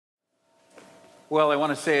Well, I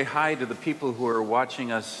want to say hi to the people who are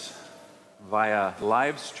watching us via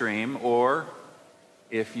live stream, or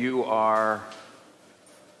if you are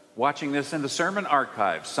watching this in the sermon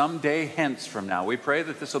archive someday hence from now. We pray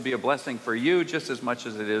that this will be a blessing for you just as much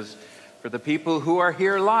as it is for the people who are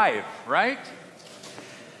here live, right?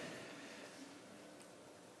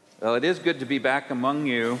 Well, it is good to be back among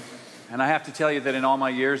you, and I have to tell you that in all my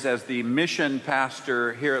years as the mission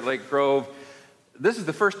pastor here at Lake Grove, this is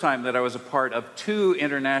the first time that I was a part of two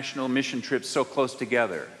international mission trips so close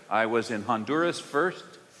together. I was in Honduras first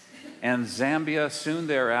and Zambia soon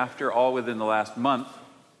thereafter, all within the last month.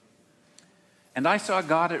 And I saw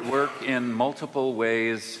God at work in multiple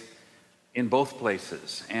ways in both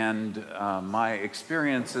places. And my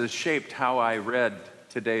experiences shaped how I read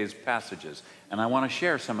today's passages. And I want to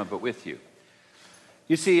share some of it with you.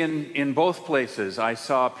 You see, in both places, I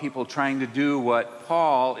saw people trying to do what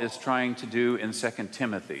Paul is trying to do in 2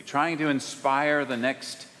 Timothy, trying to inspire the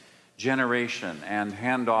next generation and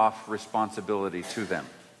hand off responsibility to them.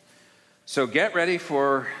 So get ready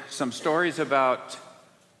for some stories about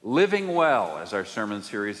living well, as our sermon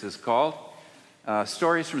series is called,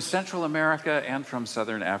 stories from Central America and from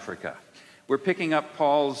Southern Africa. We're picking up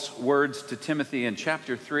Paul's words to Timothy in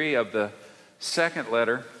chapter 3 of the second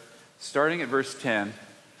letter, starting at verse 10,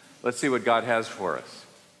 let's see what God has for us.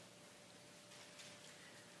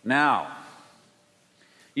 Now,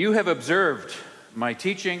 you have observed my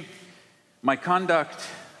teaching, my conduct,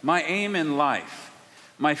 my aim in life,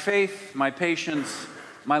 my faith, my patience,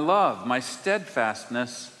 my love, my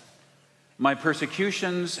steadfastness, my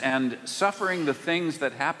persecutions, and suffering the things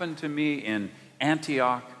that happened to me in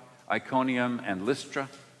Antioch, Iconium, and Lystra.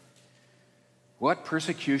 What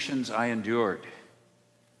persecutions I endured!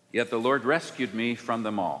 Yet the Lord rescued me from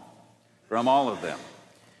them all, from all of them.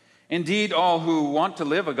 Indeed, all who want to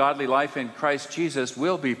live a godly life in Christ Jesus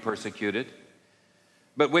will be persecuted,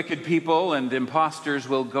 but wicked people and impostors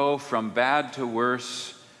will go from bad to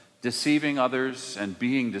worse, deceiving others and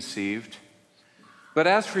being deceived. But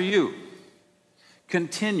as for you,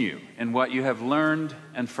 continue in what you have learned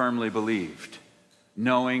and firmly believed,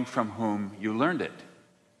 knowing from whom you learned it,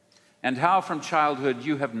 and how from childhood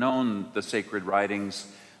you have known the sacred writings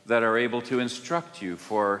that are able to instruct you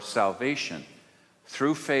for salvation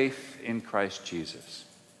through faith in Christ Jesus.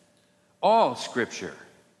 All Scripture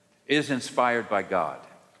is inspired by God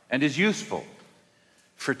and is useful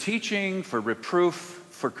for teaching, for reproof,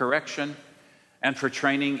 for correction, and for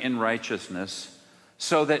training in righteousness,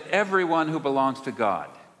 so that everyone who belongs to God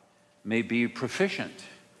may be proficient,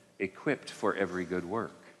 equipped for every good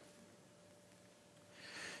work.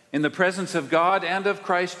 In the presence of God and of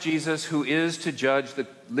Christ Jesus, who is to judge the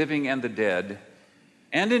living and the dead,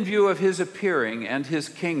 and in view of his appearing and his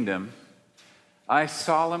kingdom, I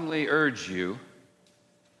solemnly urge you,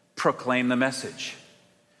 proclaim the message.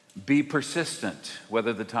 Be persistent,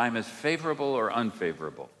 whether the time is favorable or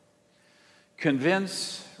unfavorable.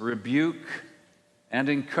 Convince, rebuke, and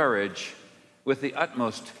encourage with the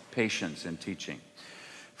utmost patience in teaching.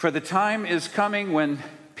 For the time is coming when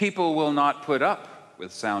people will not put up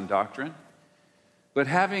with sound doctrine, but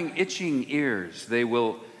having itching ears, they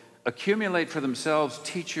will accumulate for themselves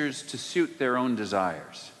teachers to suit their own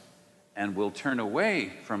desires, and will turn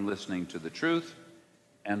away from listening to the truth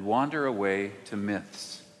and wander away to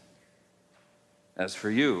myths. As for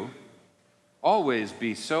you, always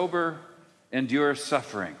be sober, endure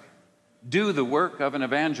suffering, do the work of an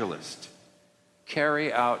evangelist,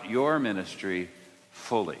 carry out your ministry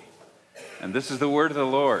fully. And this is the word of the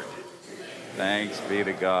Lord. Thanks be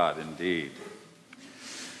to God, indeed.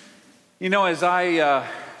 You know, as I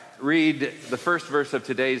read the first verse of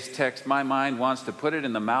today's text, my mind wants to put it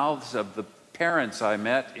in the mouths of the parents I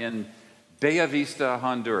met in Bella Vista,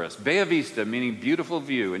 Honduras. Bella Vista, meaning beautiful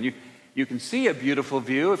view. And you can see a beautiful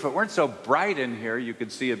view. If it weren't so bright in here, you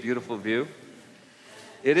could see a beautiful view.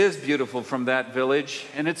 It is beautiful from that village,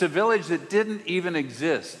 and it's a village that didn't even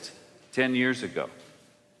exist 10 years ago.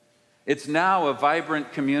 It's now a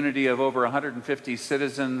vibrant community of over 150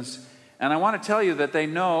 citizens, and I want to tell you that they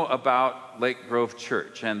know about Lake Grove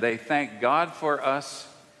Church, and they thank God for us,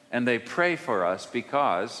 and they pray for us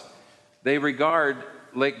because they regard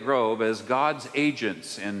Lake Grove as God's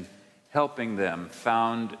agents in helping them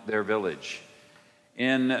found their village,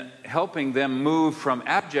 in helping them move from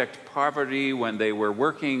abject poverty when they were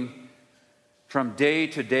working from day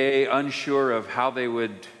to day, unsure of how they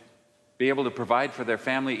would be able to provide for their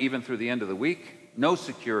family even through the end of the week. No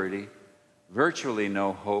security, virtually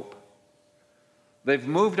no hope. They've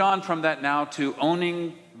moved on from that now to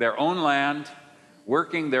owning their own land,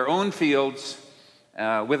 working their own fields,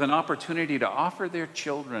 with an opportunity to offer their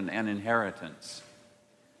children an inheritance.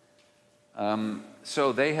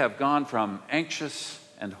 So they have gone from anxious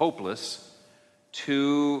and hopeless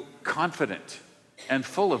to confident and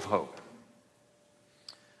full of hope.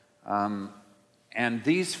 And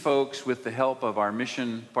these folks, with the help of our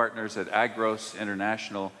mission partners at Agros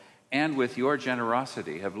International and with your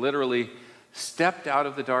generosity, have literally stepped out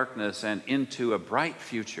of the darkness and into a bright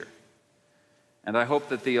future. And I hope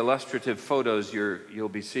that the illustrative photos you'll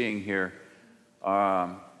be seeing here,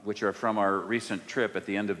 which are from our recent trip at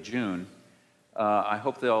the end of June, I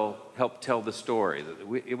hope they'll help tell the story.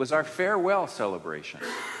 It was our farewell celebration.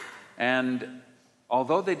 And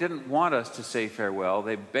although they didn't want us to say farewell,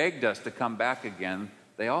 they begged us to come back again.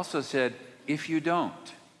 They also said, if you don't,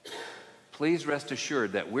 please rest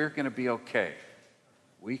assured that we're going to be okay.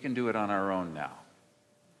 We can do it on our own now.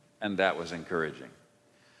 And that was encouraging.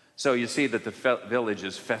 So you see that the village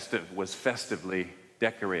was festively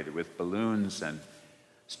decorated with balloons and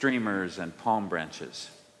streamers and palm branches.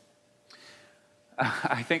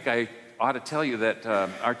 I think I ought to tell you that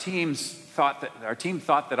our team thought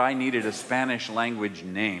that I needed a Spanish language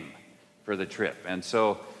name for the trip. And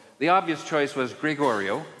so the obvious choice was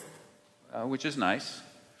Gregorio, which is nice.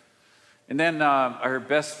 And then our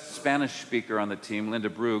best Spanish speaker on the team, Linda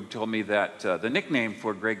Brugge, told me that the nickname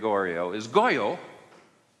for Gregorio is Goyo,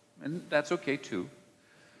 and that's okay too.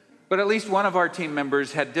 But at least one of our team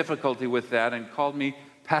members had difficulty with that and called me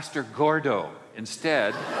Pastor Gordo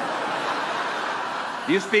instead.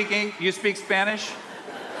 You speak Spanish?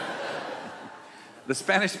 The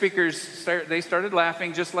Spanish speakers, they started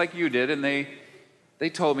laughing just like you did, and they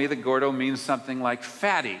told me that Gordo means something like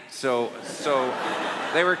fatty. So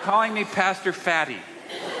they were calling me Pastor Fatty,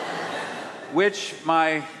 which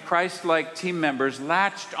my Christ-like team members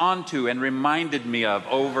latched onto and reminded me of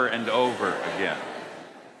over and over again.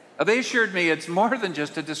 They assured me it's more than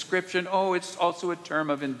just a description. Oh, it's also a term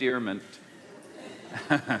of endearment.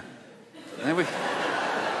 And then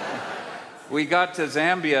we got to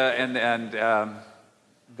Zambia, and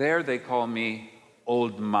there they call me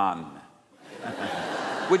Old Man,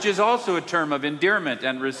 which is also a term of endearment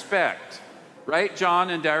and respect. Right,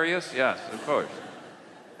 John and Darius? Yes, of course.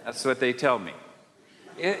 That's what they tell me.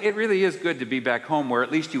 It really is good to be back home where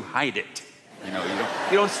at least you hide it.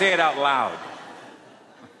 You don't say it out loud.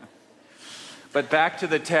 But back to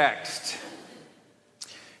the text.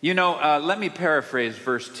 Let me paraphrase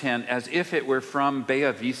verse 10 as if it were from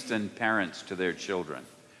Bella Vistan parents to their children.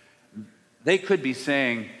 They could be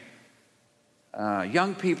saying,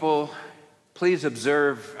 young people, please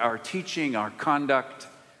observe our teaching, our conduct,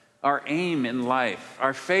 our aim in life,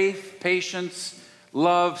 our faith, patience,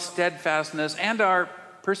 love, steadfastness, and our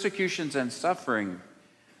persecutions and suffering,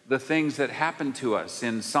 the things that happened to us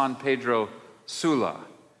in San Pedro Sula,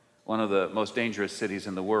 one of the most dangerous cities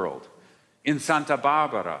in the world, in Santa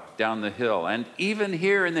Barbara, down the hill, and even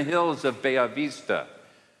here in the hills of Bella Vista.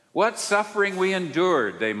 What suffering we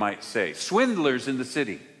endured, they might say. Swindlers in the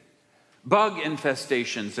city, bug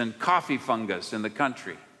infestations and coffee fungus in the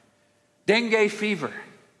country, dengue fever.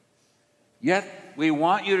 Yet we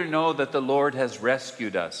want you to know that the Lord has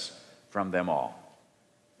rescued us from them all.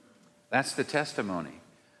 That's the testimony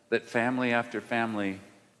that family after family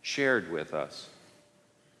shared with us.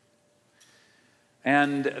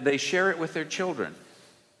 And they share it with their children,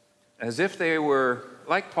 as if they were,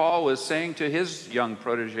 like Paul was saying to his young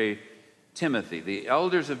protege, Timothy, the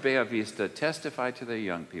elders of Bella Vista testify to their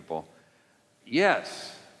young people,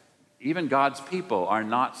 yes, even God's people are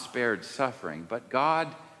not spared suffering, but God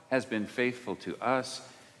has been faithful to us,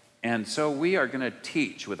 and so we are going to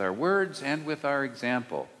teach with our words and with our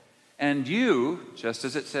example. And you, just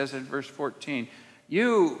as it says in verse 14,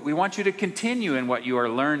 we want you to continue in what you are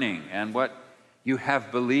learning and what you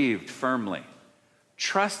have believed firmly,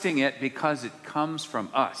 trusting it because it comes from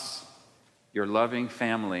us, your loving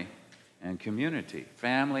family and community.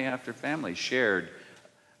 Family after family shared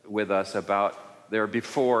with us about their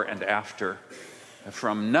before and after,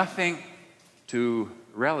 from nothing to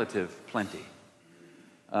relative plenty.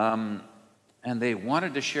 And they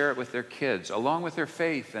wanted to share it with their kids, along with their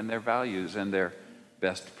faith and their values and their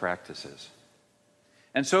best practices.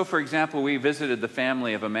 And so, for example, we visited the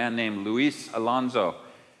family of a man named Luis Alonso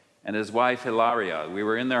and his wife Hilaria. We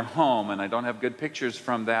were in their home, and I don't have good pictures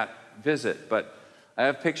from that visit, but I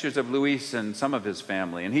have pictures of Luis and some of his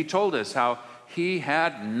family. And he told us how he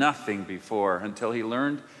had nothing before until he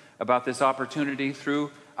learned about this opportunity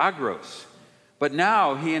through Agros. But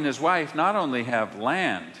now he and his wife not only have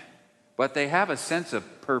land, but they have a sense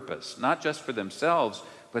of purpose, not just for themselves,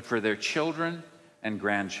 but for their children and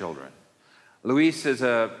grandchildren. Luis is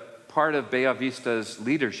a part of Bella Vista's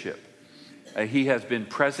leadership. He has been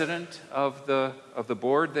president of the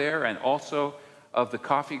board there and also of the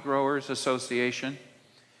Coffee Growers Association.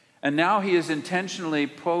 And now he is intentionally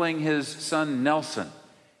pulling his son Nelson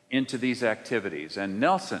into these activities. And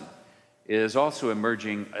Nelson is also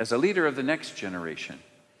emerging as a leader of the next generation.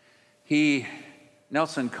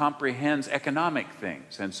 Nelson comprehends economic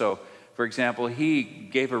things. And so, for example, he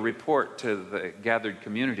gave a report to the gathered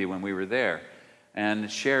community when we were there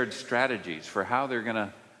and shared strategies for how they're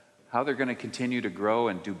going to continue to grow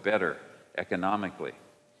and do better economically.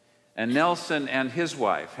 And Nelson and his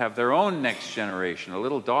wife have their own next generation, a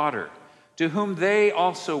little daughter, to whom they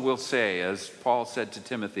also will say, as Paul said to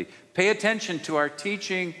Timothy, pay attention to our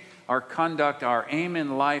teaching, our conduct, our aim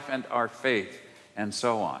in life, and our faith, and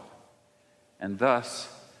so on. And thus,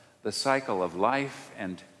 the cycle of life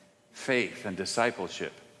and faith and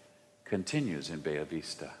discipleship continues in Bella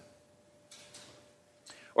Vista.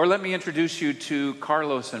 Or let me introduce you to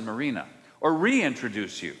Carlos and Marina, or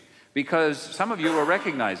reintroduce you, because some of you will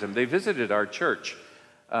recognize them. They visited our church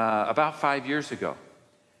about 5 years ago.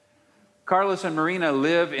 Carlos and Marina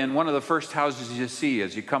live in one of the first houses you see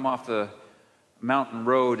as you come off the mountain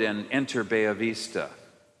road and enter Bella Vista.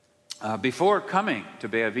 Before coming to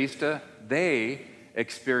Bella Vista, they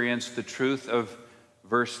experienced the truth of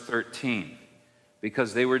verse 13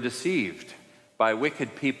 because they were deceived by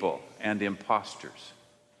wicked people and impostors.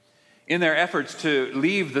 In their efforts to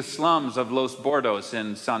leave the slums of Los Bordos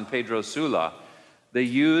in San Pedro Sula, they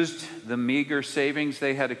used the meager savings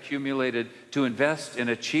they had accumulated to invest in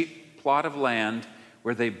a cheap plot of land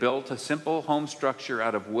where they built a simple home structure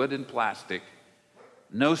out of wood and plastic.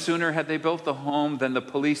 No sooner had they built the home than the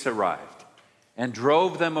police arrived and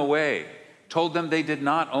drove them away, told them they did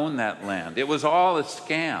not own that land. It was all a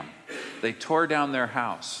scam. They tore down their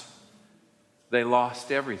house. They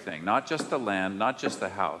lost everything, not just the land, not just the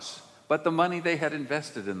house, but the money they had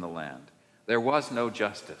invested in the land. There was no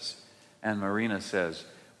justice. And Marina says,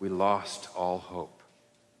 we lost all hope.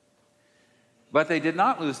 But they did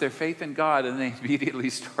not lose their faith in God, and they immediately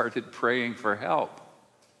started praying for help.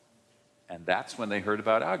 And that's when they heard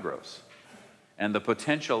about Agros and the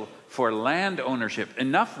potential for land ownership,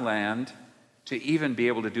 enough land to even be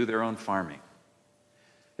able to do their own farming.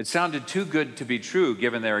 It sounded too good to be true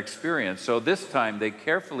given their experience, so this time they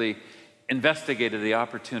carefully investigated the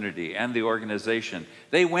opportunity and the organization.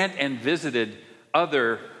 They went and visited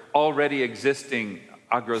other already existing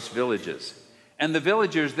Agros villages. And the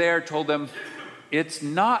villagers there told them, it's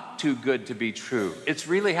not too good to be true. It's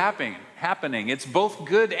really happening. It's both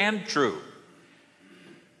good and true.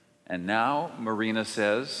 And now Marina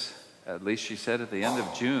says, at least she said at the end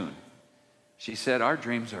of June, she said, our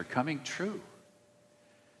dreams are coming true.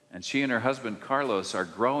 And she and her husband Carlos are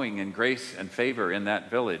growing in grace and favor in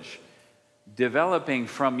that village, developing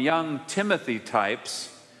from young Timothy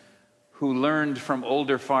types who learned from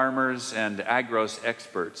older farmers and Agros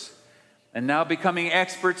experts, and now becoming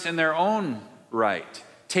experts in their own right,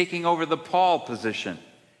 taking over the Paul position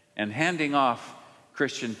and handing off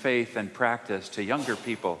Christian faith and practice to younger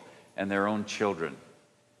people and their own children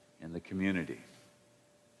in the community.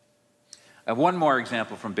 I have one more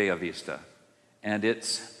example from Bella Vista, and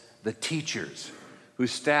it's the teachers who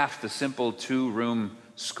staffed the simple 2-room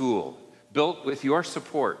school, built with your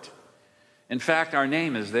support. In fact, our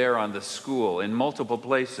name is there on the school in multiple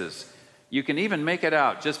places. You can even make it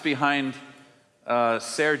out just behind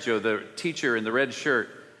Sergio, the teacher in the red shirt.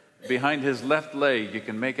 Behind his left leg, you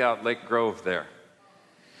can make out Lake Grove there.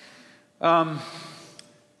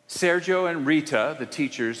 Sergio and Rita, the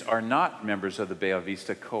teachers, are not members of the Bella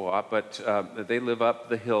Vista Co-op, but they live up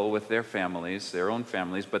the hill with their families, their own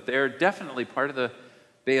families, but they're definitely part of the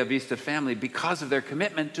Bella Vista family because of their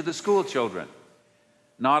commitment to the school children,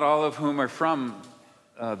 not all of whom are from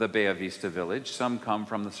the Bella Vista village. Some come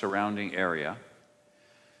from the surrounding area.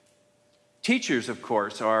 Teachers, of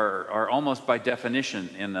course, are almost by definition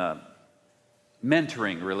in a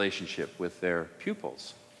mentoring relationship with their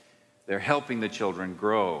pupils. They're helping the children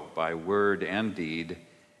grow by word and deed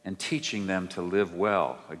and teaching them to live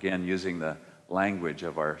well, again, using the language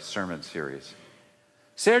of our sermon series.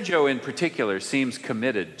 Sergio, in particular, seems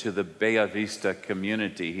committed to the Bella Vista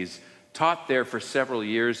community. He's taught there for several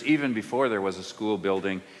years, even before there was a school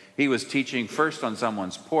building. He was teaching first on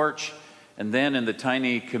someone's porch, and then in the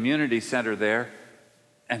tiny community center there,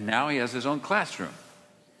 and now he has his own classroom.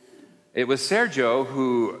 It was Sergio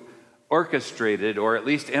who orchestrated, or at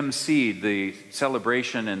least emceed, the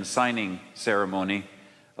celebration and signing ceremony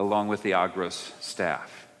along with the Agros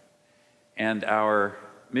staff. And our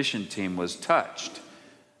mission team was touched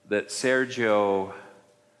that Sergio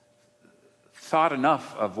thought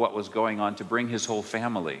enough of what was going on to bring his whole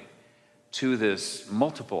family to this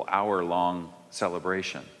multiple hour-long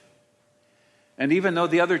celebration. And even though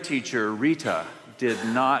the other teacher, Rita, did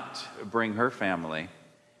not bring her family,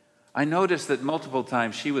 I noticed that multiple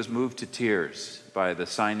times she was moved to tears by the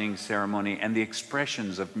signing ceremony and the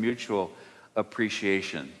expressions of mutual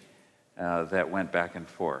appreciation that went back and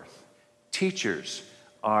forth. Teachers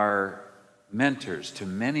are mentors to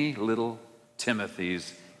many little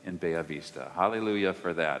Timothys in Bella Vista. Hallelujah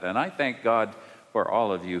for that. And I thank God for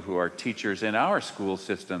all of you who are teachers in our school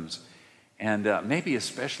systems, and maybe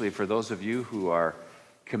especially for those of you who are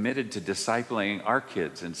committed to discipling our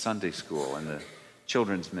kids in Sunday school and the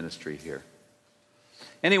children's ministry here.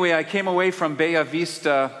 Anyway, I came away from Bella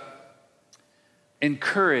Vista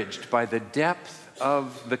encouraged by the depth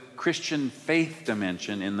of the Christian faith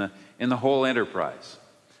dimension in the whole enterprise,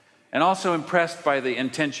 and also impressed by the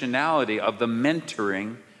intentionality of the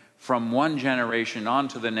mentoring from one generation on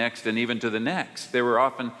to the next and even to the next. There were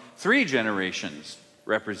often 3 generations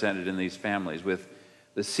represented in these families, with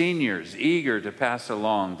the seniors eager to pass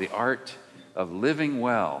along the art of living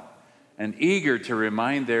well and eager to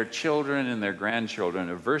remind their children and their grandchildren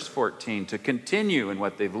of verse 14, to continue in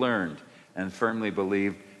what they've learned and firmly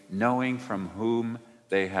believed, knowing from whom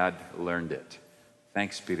they had learned it.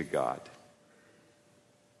 Thanks be to God.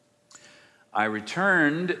 I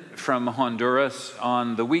returned from Honduras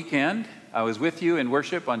on the weekend. I was with you in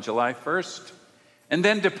worship on July 1st, and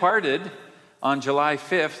then departed on July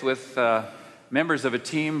 5th with members of a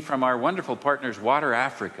team from our wonderful partners, Water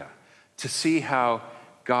Africa, to see how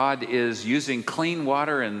God is using clean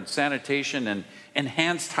water and sanitation and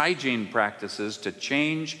enhanced hygiene practices to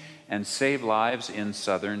change and save lives in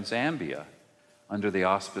southern Zambia under the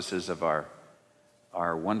auspices of our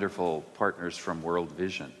wonderful partners from World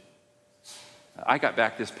Vision. I got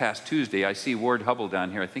back this past Tuesday. I see Ward Hubble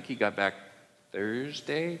down here. I think he got back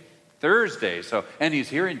Thursday. So, and he's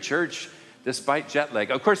here in church despite jet lag.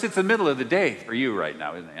 Of course, it's the middle of the day for you right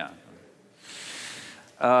now, isn't it?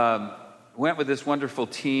 Yeah. Went with this wonderful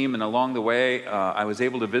team, and along the way, I was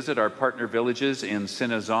able to visit our partner villages in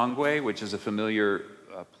Sinazongwe, which is a familiar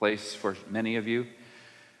place for many of you.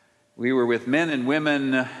 We were with men and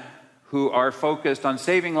women who are focused on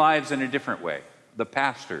saving lives in a different way. The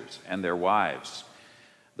pastors and their wives,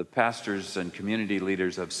 the pastors and community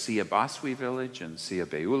leaders of Siabaswi village and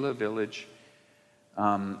Siabeula village.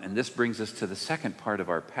 And this brings us to the second part of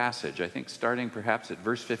our passage, I think starting perhaps at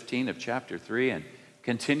verse 15 of chapter 3 and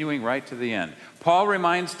continuing right to the end. Paul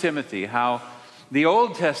reminds Timothy how the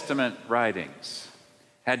Old Testament writings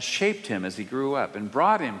had shaped him as he grew up and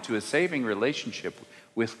brought him to a saving relationship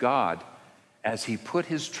with God as he put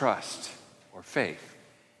his trust or faith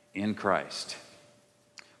in Christ.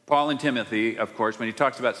 Paul and Timothy, of course, when he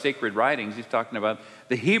talks about sacred writings, he's talking about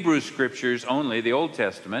the Hebrew scriptures only, the Old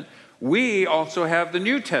Testament. We also have the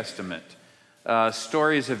New Testament,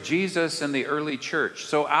 stories of Jesus and the early church.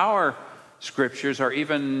 So our scriptures are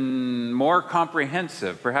even more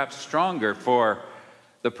comprehensive, perhaps stronger, for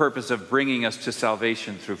the purpose of bringing us to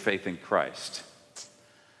salvation through faith in Christ.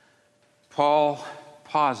 Paul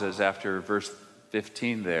pauses after verse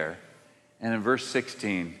 15 there, and in verse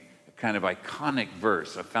 16, kind of iconic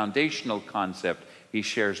verse, a foundational concept he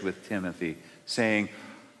shares with Timothy, saying,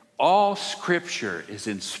 all scripture is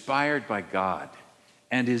inspired by God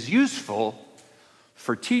and is useful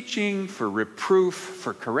for teaching, for reproof,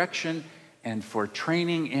 for correction, and for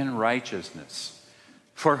training in righteousness.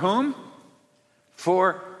 For whom?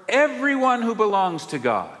 For everyone who belongs to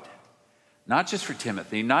God. Not just for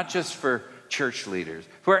Timothy, not just for church leaders,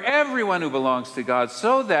 for everyone who belongs to God,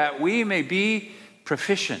 so that we may be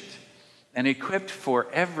proficient and equipped for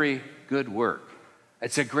every good work.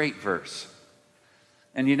 It's a great verse.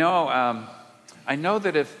 And you know, I know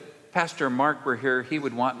that if Pastor Mark were here, he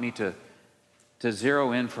would want me to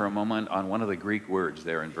zero in for a moment on one of the Greek words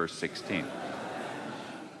there in verse 16.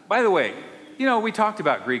 By the way, you know, we talked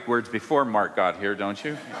about Greek words before Mark got here, don't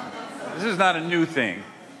you? This is not a new thing.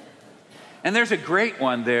 And there's a great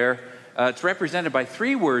one there. It's represented by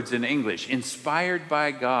 3 words in English, inspired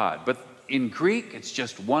by God. But in Greek, it's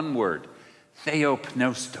just one word,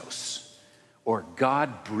 theopneustos, or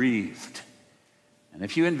God-breathed. And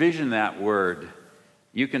if you envision that word,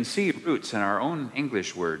 you can see roots in our own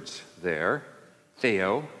English words there.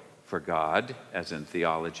 Theo, for God, as in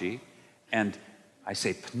theology. And I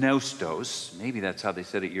say pneustos, maybe that's how they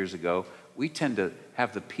said it years ago. We tend to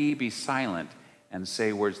have the P be silent and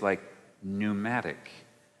say words like pneumatic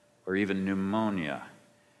or even pneumonia.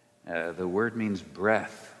 The word means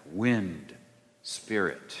breath, wind,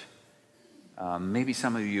 spirit. Maybe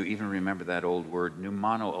some of you even remember that old word,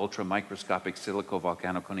 pneumono-ultramicroscopic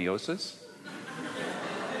silicovolcanoconiosis.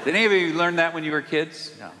 Did any of you learn that when you were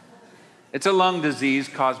kids? No. It's a lung disease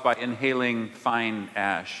caused by inhaling fine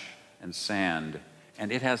ash and sand.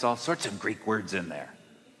 And it has all sorts of Greek words in there.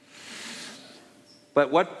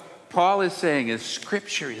 But what Paul is saying is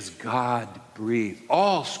Scripture is God-breathed,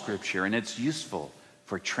 all Scripture, and it's useful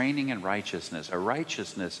for training in righteousness, a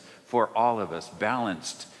righteousness for all of us,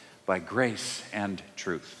 balanced by grace and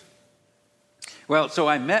truth. Well, so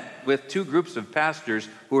I met with two groups of pastors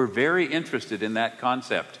who are very interested in that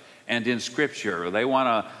concept and in Scripture. They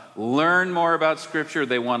want to learn more about Scripture.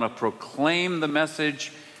 They want to proclaim the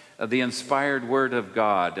message of the inspired Word of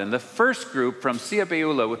God. And the first group from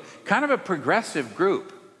Siabeula, kind of a progressive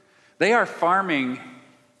group, they are farming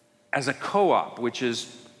as a co-op, which is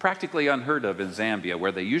practically unheard of in Zambia,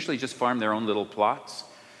 where they usually just farm their own little plots.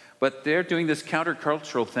 But they're doing this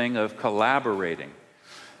countercultural thing of collaborating.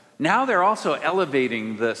 Now they're also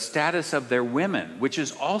elevating the status of their women, which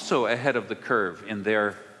is also ahead of the curve in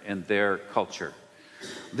their culture.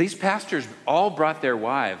 These pastors all brought their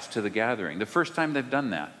wives to the gathering, the first time they've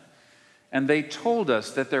done that. And they told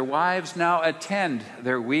us that their wives now attend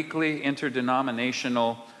their weekly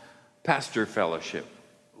interdenominational pastor fellowship,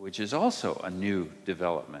 which is also a new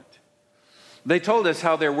development. They told us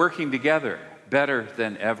how they're working together better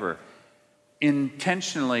than ever,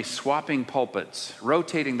 intentionally swapping pulpits,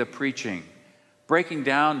 rotating the preaching, breaking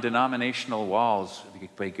down denominational walls,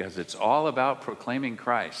 because it's all about proclaiming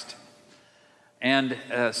Christ. And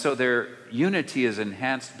so their unity is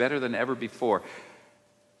enhanced better than ever before.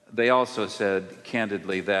 They also said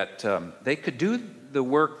candidly that they could do the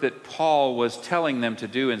work that Paul was telling them to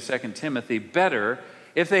do in 2 Timothy better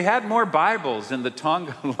if they had more Bibles in the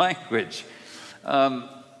Tonga language.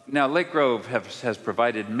 Now, Lake Grove has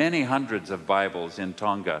provided many hundreds of Bibles in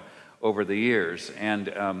Tonga over the years,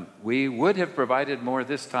 and we would have provided more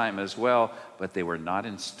this time as well, but they were not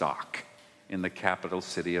in stock in the capital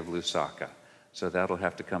city of Lusaka. So that'll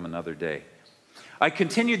have to come another day. I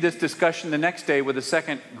continued this discussion the next day with a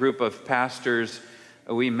second group of pastors.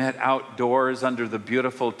 We met outdoors under the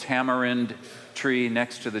beautiful tamarind tree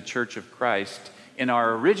next to the Church of Christ in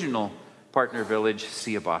our original partner village,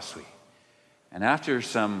 Siabaswi. And after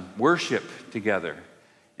some worship together,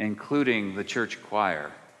 including the church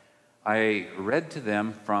choir, I read to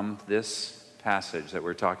them from this passage that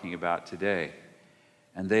we're talking about today.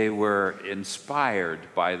 And they were inspired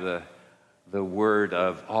by the word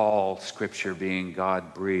of all Scripture being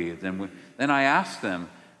God-breathed. And then I asked them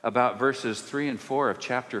about verses 3 and 4 of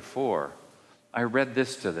chapter 4. I read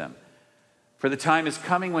this to them. For the time is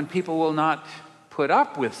coming when people will not put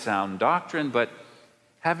up with sound doctrine, but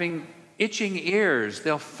having itching ears,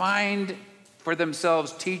 they'll find for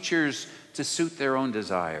themselves teachers to suit their own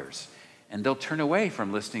desires. And they'll turn away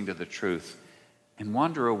from listening to the truth and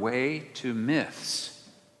wander away to myths.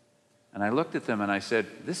 And I looked at them and I said,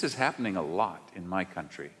 this is happening a lot in my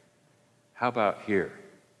country. How about here?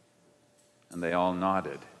 And they all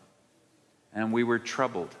nodded. And we were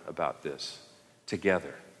troubled about this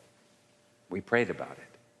together. We prayed about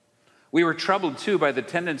it. We were troubled too by the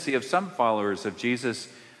tendency of some followers of Jesus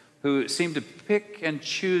who seem to pick and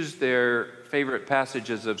choose their favorite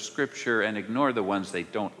passages of Scripture and ignore the ones they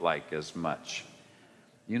don't like as much.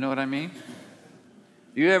 You know what I mean?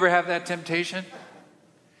 Do you ever have that temptation?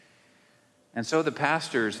 And so the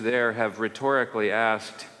pastors there have rhetorically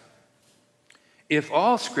asked, if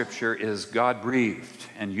all Scripture is God-breathed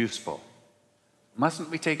and useful, mustn't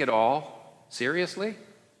we take it all seriously?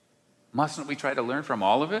 Mustn't we try to learn from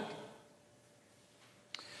all of it?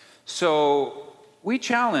 So we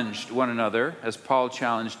challenged one another, as Paul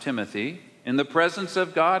challenged Timothy, in the presence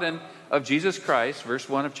of God and of Jesus Christ, verse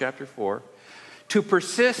 1 of chapter 4, to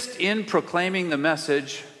persist in proclaiming the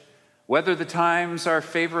message, whether the times are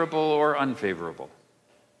favorable or unfavorable.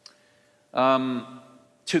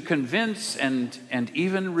 To convince and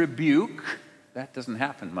even rebuke, that doesn't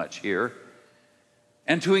happen much here,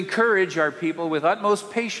 and to encourage our people with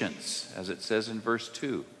utmost patience, as it says in verse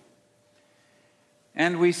 2.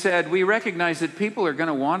 And we said, we recognize that people are going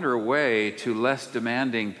to wander away to less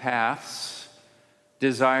demanding paths,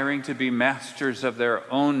 desiring to be masters of their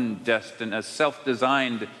own destiny, a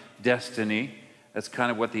self-designed destiny. That's kind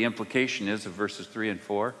of what the implication is of verses 3 and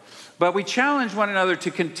 4. But we challenge one another to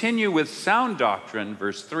continue with sound doctrine,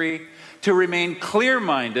 verse 3, to remain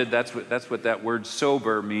clear-minded, that's what that word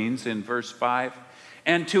sober means in verse 5,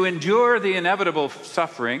 and to endure the inevitable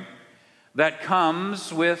suffering that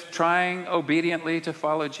comes with trying obediently to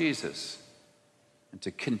follow Jesus, and to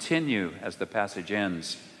continue, as the passage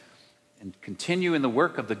ends, and continue in the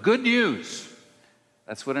work of the good news.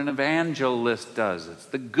 That's what an evangelist does. It's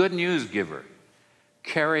the good news giver,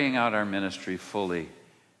 carrying out our ministry fully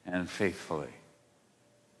and faithfully.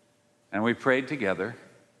 And we prayed together,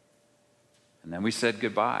 and then we said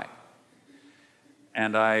goodbye.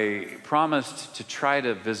 And I promised to try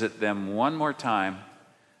to visit them one more time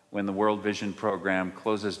when the World Vision program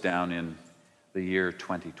closes down in the year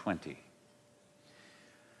 2020.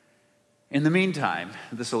 In the meantime,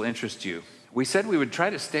 this will interest you. We said we would try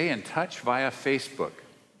to stay in touch via Facebook.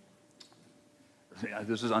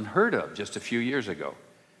 This was unheard of just a few years ago.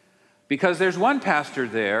 Because there's one pastor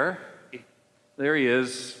there. There he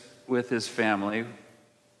is with his family.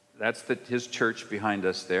 That's his church behind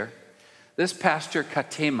us there. This pastor,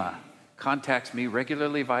 Katema, contacts me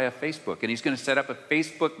regularly via Facebook, and he's going to set up a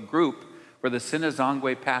Facebook group for the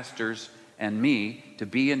Sinazongwe pastors and me to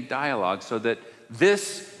be in dialogue so that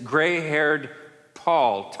this gray-haired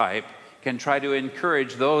Paul type can try to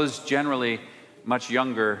encourage those generally much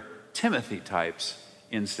younger Timothy types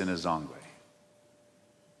in Sinazongwe.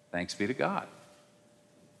 Thanks be to God.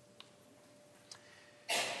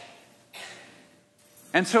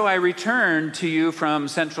 And so I return to you from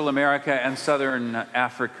Central America and Southern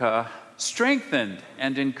Africa, strengthened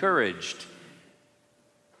and encouraged,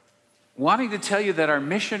 wanting to tell you that our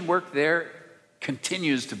mission work there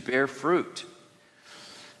continues to bear fruit.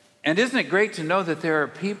 And isn't it great to know that there are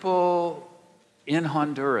people in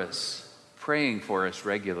Honduras praying for us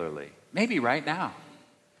regularly, maybe right now.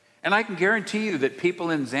 And I can guarantee you that people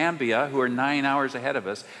in Zambia, who are 9 hours ahead of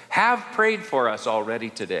us, have prayed for us already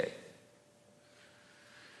today.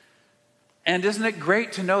 And isn't it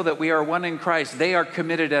great to know that we are one in Christ? They are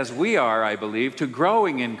committed, as we are, I believe, to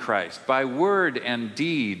growing in Christ by word and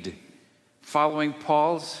deed, following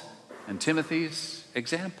Paul's and Timothy's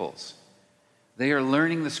examples. They are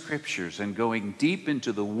learning the scriptures and going deep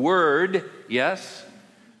into the word, yes,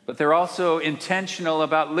 but they're also intentional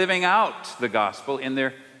about living out the gospel in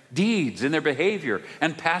their deeds, in their behavior,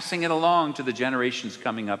 and passing it along to the generations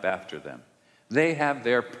coming up after them. They have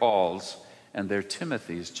their Pauls and their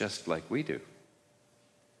Timothys just like we do.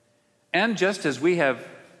 And just as we have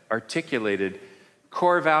articulated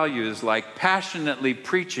core values like passionately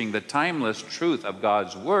preaching the timeless truth of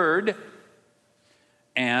God's word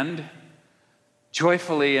and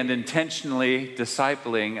joyfully and intentionally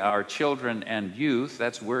discipling our children and youth,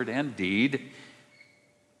 that's word and deed,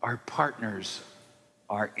 our partners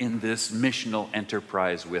are in this missional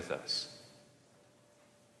enterprise with us.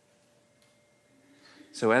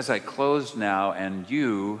 So as I close now and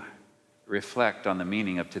you reflect on the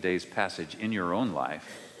meaning of today's passage in your own life,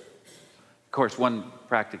 of course, one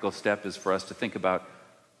practical step is for us to think about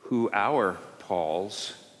who our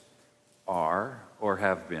Pauls are or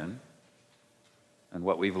have been and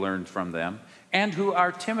what we've learned from them, and who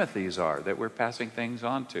our Timothys are that we're passing things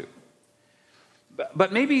on to.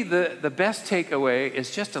 But maybe the best takeaway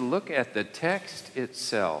is just to look at the text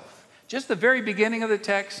itself, just the very beginning of the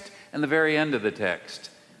text and the very end of the text.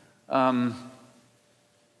 Verse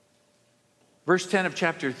 10 of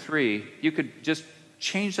chapter 3, you could just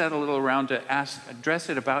change that a little around to address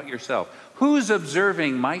it about yourself. Who's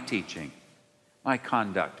observing my teaching, my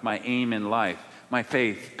conduct, my aim in life, my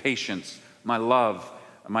faith, patience, my love,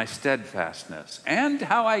 my steadfastness, and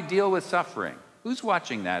how I deal with suffering? Who's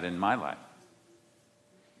watching that in my life?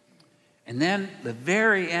 And then the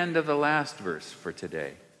very end of the last verse for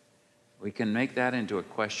today, we can make that into a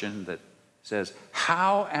question that says,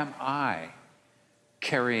 how am I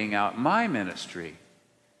carrying out my ministry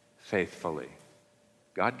faithfully?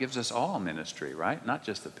 God gives us all ministry, right? Not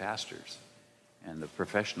just the pastors and the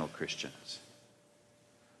professional Christians.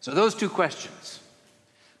 So those two questions.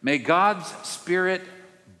 May God's Spirit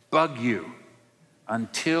bug you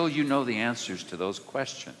until you know the answers to those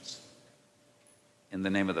questions. In the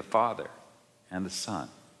name of the Father, and the Son,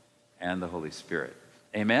 and the Holy Spirit.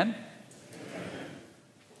 Amen?